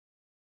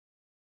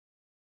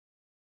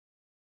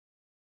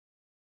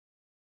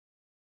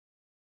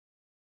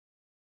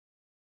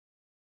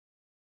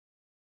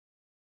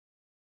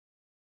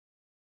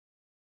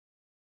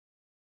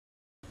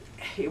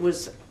it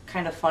was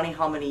kind of funny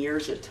how many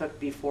years it took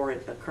before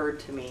it occurred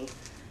to me.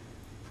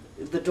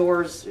 The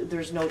doors,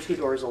 there's no two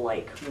doors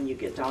alike when you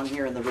get down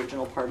here in the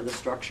original part of the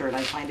structure, and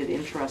I find it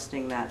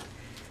interesting that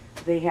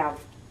they have,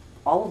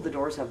 all of the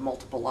doors have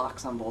multiple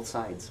locks on both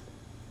sides,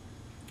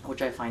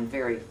 which I find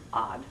very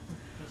odd.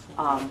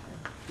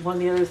 One of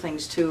the other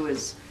things too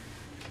is,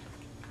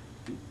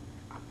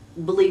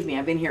 believe me,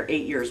 I've been here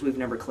 8 years, we've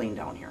never cleaned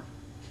down here.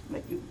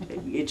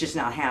 It's just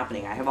not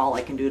happening. I have all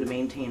I can do to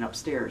maintain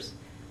upstairs.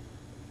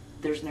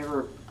 There's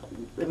never,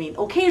 I mean,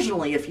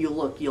 occasionally if you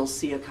look, you'll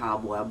see a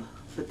cobweb,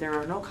 but there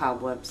are no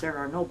cobwebs, there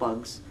are no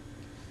bugs.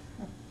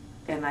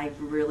 And I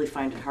really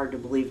find it hard to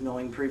believe,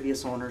 knowing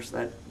previous owners,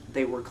 that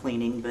they were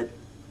cleaning, but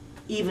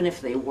even if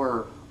they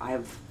were,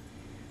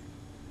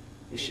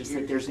 it's just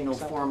like there's no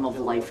form of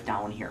life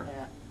down here.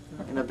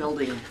 In a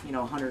building, you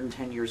know,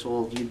 110 years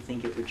old, you'd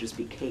think it would just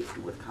be caked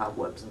with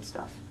cobwebs and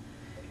stuff.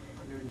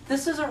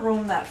 This is a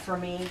room that, for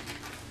me,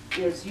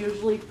 is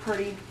usually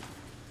pretty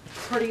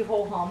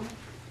ho-hum.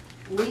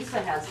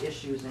 Lisa has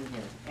issues in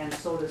here, and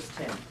so does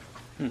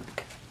Tim.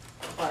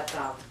 But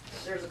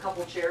there's a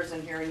couple chairs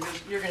in here, and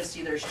you're going to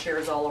see there's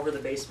chairs all over the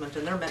basement,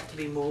 and they're meant to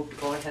be moved.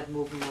 Go ahead and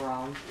move them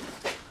around.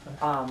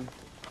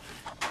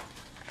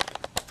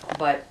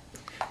 But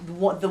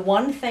the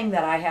one thing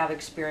that I have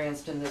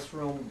experienced in this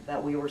room,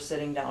 that we were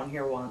sitting down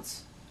here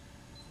once,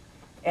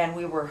 and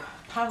we were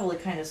probably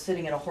kind of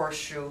sitting in a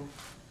horseshoe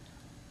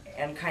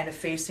and kind of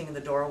facing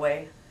the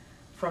doorway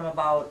from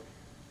about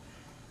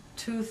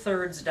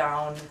 2/3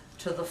 down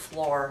to the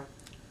floor.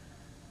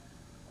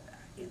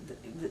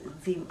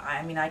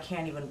 I mean, I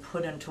can't even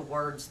put into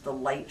words the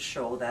light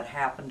show that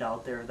happened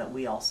out there that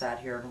we all sat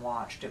here and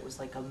watched. It was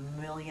like a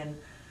million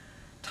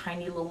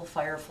tiny little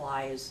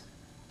fireflies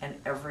and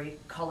every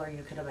color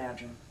you could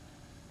imagine.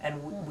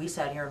 And we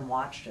sat here and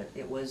watched it.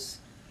 It was...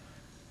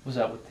 Was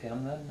that with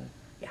Tim then?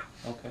 Yeah.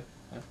 Okay.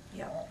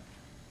 Yeah.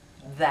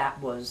 That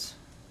was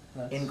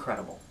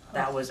incredible.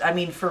 That was, I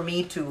mean, for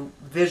me to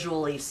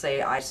visually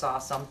say I saw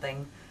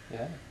something,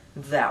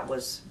 that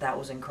was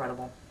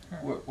incredible.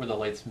 Were the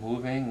lights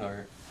moving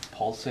or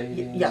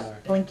pulsating? Yeah, or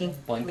blinking.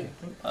 Blinking.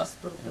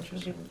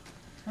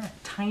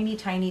 Tiny,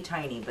 tiny,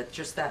 tiny, but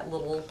just that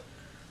little,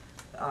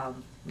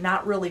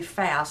 not really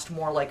fast,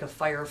 more like a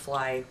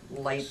firefly,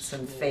 lights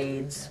and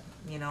fades,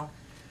 you know.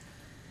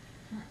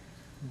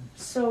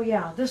 So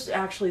yeah, this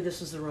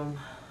is the room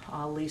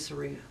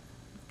Lisa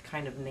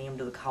kind of named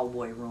the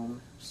cowboy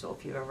room. So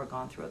if you've ever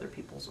gone through other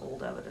people's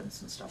old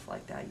evidence and stuff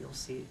like that, you'll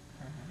see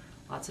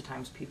lots of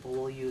times people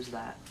will use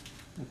that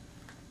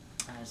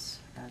as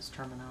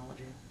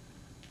terminology.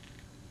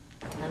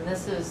 And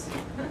this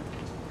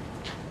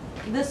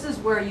is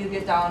where you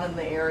get down in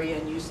the area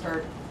and you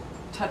start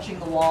touching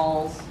the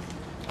walls,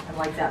 and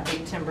like that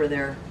big timber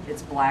there,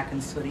 it's black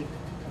and sooty.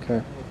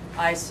 Okay.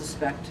 I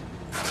suspect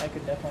I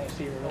could definitely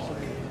see where this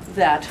would be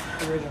that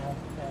original.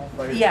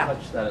 Might Yeah. have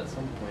touched that at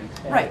some point.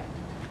 Yeah. right.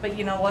 But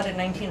you know what? In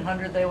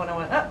 1900, they went,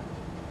 oh,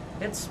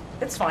 it's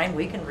fine.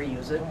 We can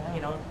reuse it.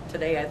 You know,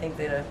 today I think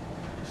they'd have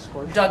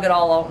Scorched. dug it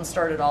all out and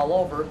started all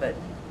over. But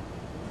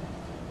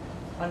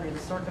under the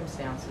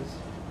circumstances,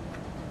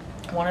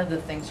 one of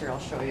the things here I'll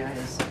show you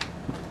is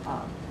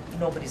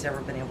nobody's ever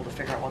been able to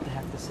figure out what the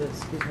heck this is.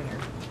 Excuse me here.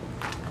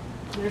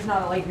 There's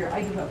not a light here.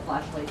 I do have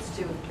flashlights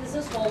too. Is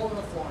this hole in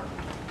the floor?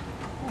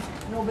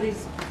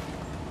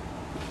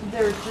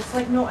 There's just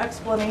like no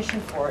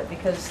explanation for it,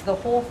 because the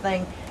whole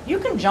thing, you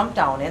can jump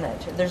down in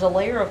it. There's a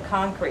layer of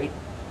concrete,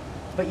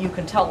 but you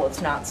can tell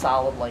it's not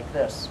solid like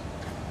this.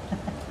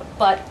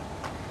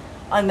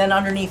 And then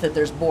underneath it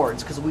there's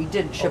boards, because we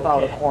did chip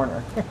out a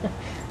corner.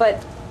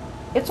 But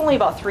it's only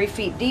about 3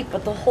 feet deep,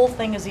 but the whole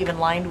thing is even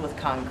lined with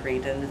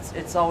concrete, and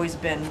it's always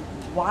been,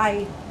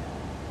 why,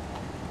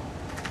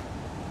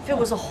 if it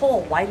was a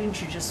hole, why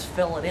didn't you just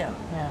fill it in?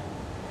 Yeah.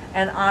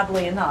 And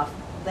oddly enough,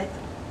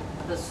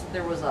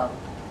 there was a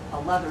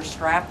leather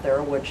strap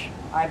there, which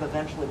I've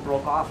eventually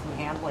broke off from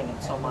handling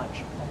it so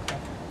much. Okay.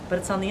 But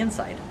it's on the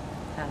inside,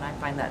 and I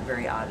find that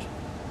very odd.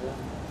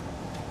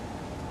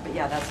 But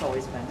yeah, that's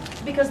always been.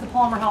 Because the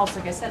Palmer house,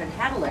 like I said, it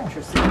had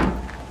electricity.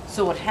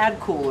 So it had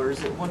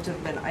coolers, it wouldn't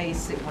have been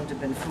ice, it wouldn't have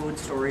been food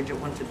storage, it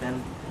wouldn't have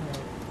been,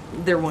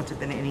 there wouldn't have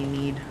been any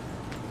need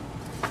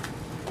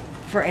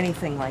for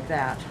anything like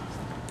that.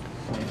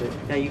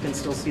 Yeah, you can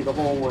still see the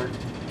hole where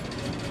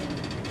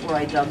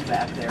I dug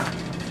back there.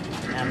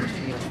 And,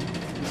 you know,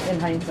 in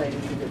hindsight,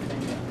 it's a good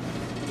thing.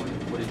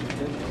 What did you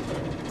do?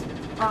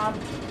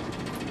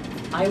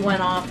 I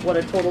went off what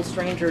a total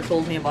stranger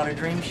told me about a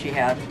dream she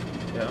had.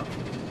 Yeah.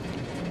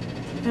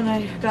 And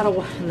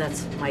and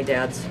that's my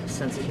dad's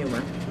sense of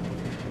humor.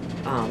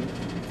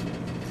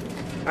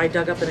 I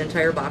dug up an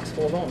entire box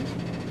full of bones.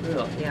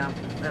 Really? Yeah,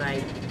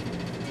 and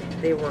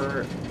they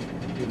were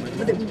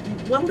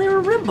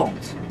rib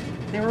bones.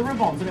 They were rib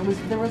bones, and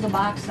there was a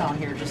box down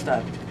here, just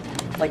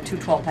like 2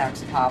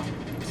 12-packs a pop,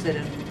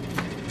 sitting.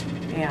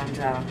 And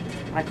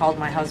I called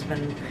my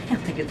husband, I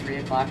think at 3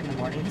 o'clock in the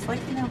morning. He's like,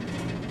 you know,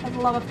 for the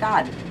love of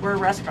God, we're a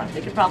restaurant.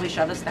 They could probably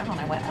shut us down.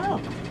 I went, oh,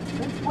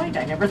 good point.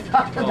 I never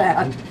thought of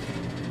that.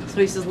 So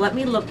he says, let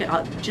me look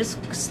at, just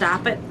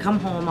stop it, come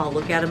home, I'll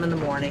look at them in the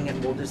morning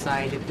and we'll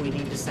decide if we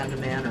need to send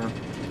them in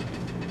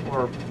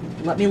or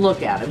let me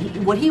look at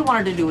them. What he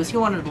wanted to do is he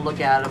wanted to look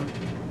at them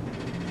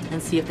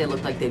and see if they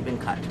looked like they'd been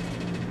cut.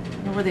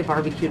 You know, where they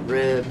barbecued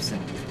ribs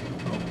and,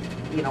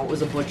 you know, it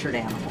was a butchered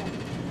animal.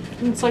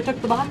 And so I took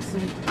the box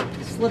and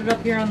slid it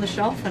up here on the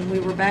shelf and we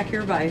were back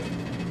here by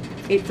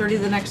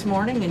 8:30 the next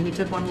morning and he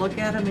took one look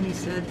at them and he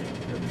said,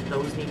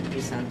 those need to be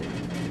sent in.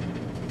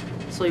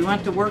 So he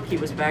went to work, he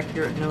was back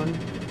here at noon.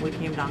 We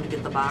came down to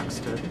get the box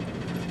to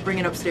bring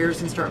it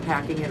upstairs and start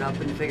packing it up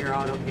and figure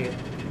out, okay,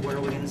 where are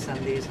we gonna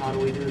send these, how do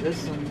we do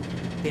this? And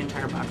the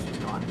entire box was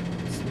gone.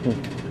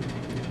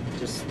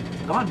 Just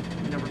gone,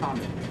 never found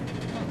it.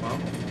 Oh, wow.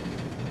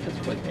 That's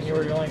quick. And you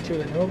were the only two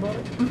that knew about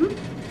it?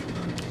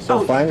 Mm-hmm. So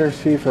Oh. finder's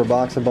fee for a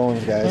box of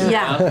bones, guys.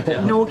 Yeah,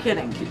 Yeah. no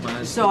kidding. Keep my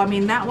eyes So, I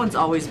mean, that one's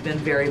always been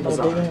very No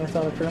bizarre. digging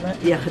without a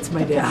permit? Yeah, it's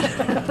my dad.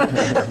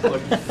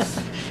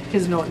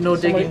 His no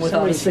Somebody- digging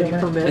without a city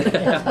somebody permit.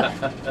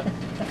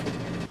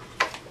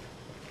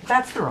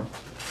 That's the room.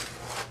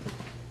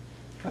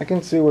 I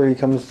can see where he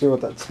comes through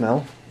with that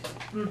smell.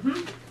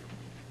 Mm-hmm.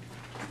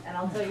 And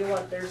I'll tell you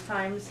what, there's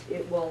times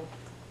it will.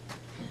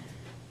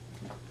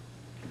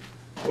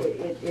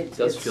 It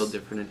does feel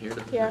different in here,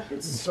 doesn't it? Yeah.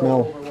 It's The so smell.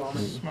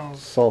 overwhelming.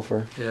 Smells.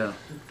 Sulfur. Yeah.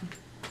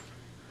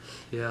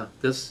 Yeah.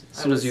 This, as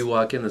soon as you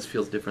walk in, this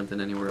feels different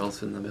than anywhere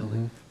else in the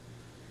building.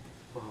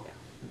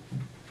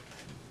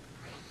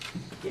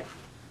 Yeah.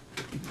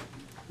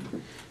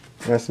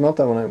 Yeah, I smelled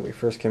that when we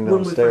first came When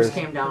we downstairs. first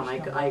came down,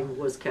 I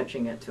was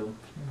catching it too.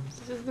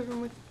 This is the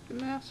room with the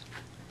mask.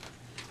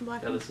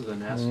 Black Yeah, one. this is a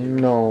nasty.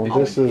 No, You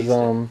this can is, taste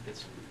it.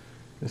 It's,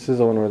 This is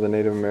the one where the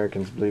Native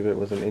Americans believe it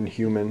was an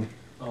inhuman.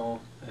 oh,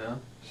 yeah.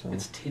 So.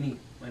 It's tinny.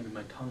 Might be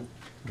my tongue.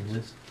 Mhm.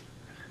 Just,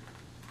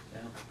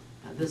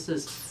 yeah.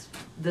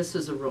 This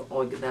is a real,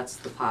 oh, that's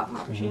the pop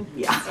machine.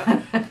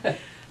 Yeah.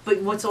 But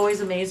what's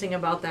always amazing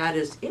about that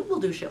is it will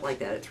do shit like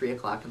that at 3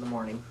 o'clock in the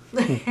morning.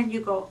 And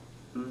you go,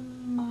 I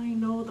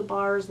know the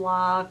bar's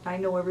locked. I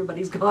know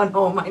everybody's gone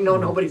home. I know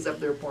nobody's up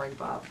there pouring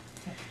pop.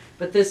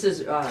 But this is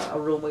a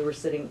room we were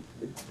sitting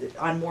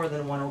on more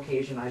than one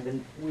occasion.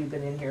 We've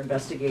been in here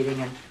investigating,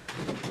 and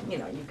you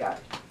know, you've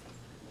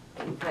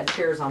had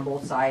chairs on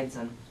both sides,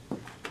 and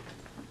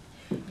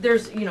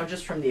there's, you know,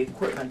 just from the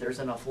equipment, there's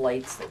enough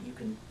lights that you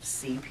can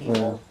see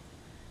people,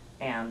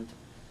 and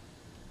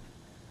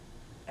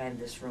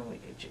this room,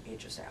 it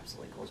just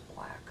absolutely goes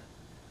black.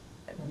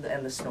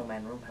 And the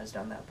snowman room has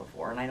done that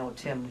before. And I know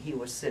Tim, he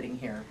was sitting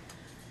here,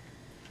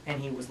 and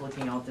he was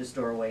looking out this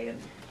doorway, and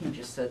he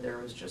just said there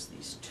was just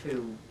these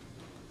two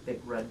big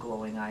red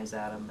glowing eyes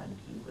at him, and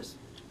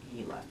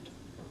he left.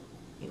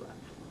 He left.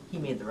 He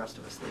made the rest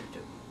of us leave too.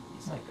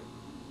 He's like,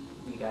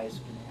 you guys,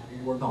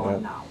 we're gone Yeah.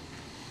 now.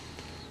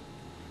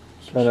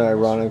 Kind of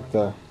ironic,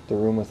 the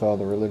room with all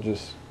the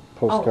religious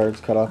postcards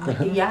cut off.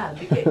 Yeah,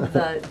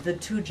 the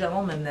two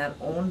gentlemen that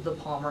owned the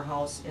Palmer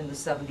House in the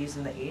 70s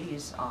and the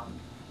 80s,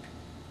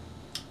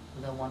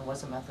 the one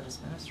was a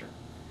Methodist minister.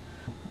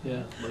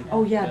 Yeah. Like,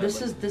 Oh yeah,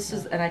 this like-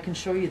 is, and I can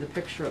show you the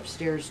picture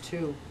upstairs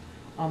too.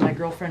 My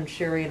girlfriend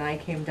Sherry and I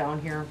came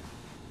down here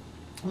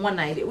one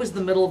night. It was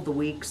the middle of the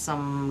week.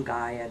 Some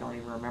guy, I don't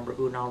even remember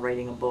who now,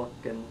 writing a book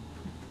and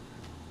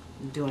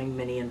doing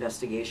mini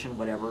investigation,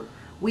 whatever.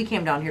 We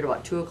came down here at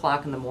about 2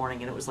 o'clock in the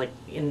morning, and it was like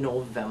in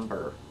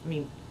November. I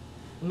mean,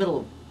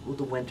 middle of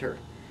the winter.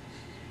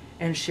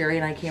 And Sherry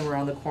and I came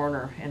around the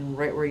corner, and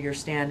right where you're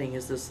standing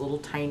is this little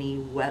tiny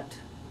wet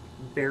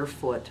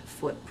barefoot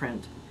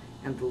footprint,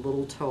 and the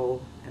little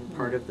toe and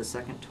part of the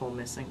second toe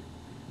missing.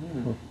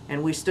 Mm.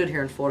 And we stood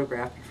here and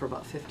photographed it for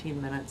about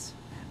 15 minutes.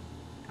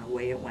 And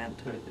away it went.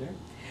 Right there.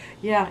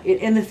 Yeah,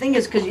 and the thing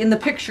is, because in the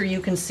picture you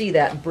can see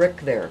that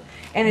brick there.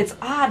 And it's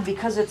odd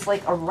because it's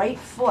like a right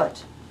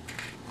foot.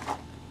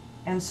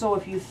 And so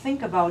if you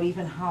think about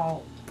even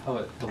how The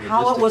it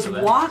logistics was of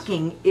that.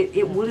 walking,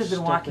 it would have been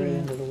Stuck walking right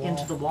into the wall.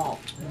 into the wall.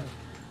 Yeah.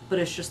 But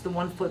it's just the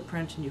one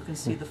footprint, and you can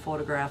see the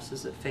photographs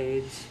as it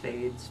fades,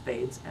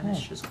 and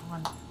it's just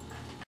gone.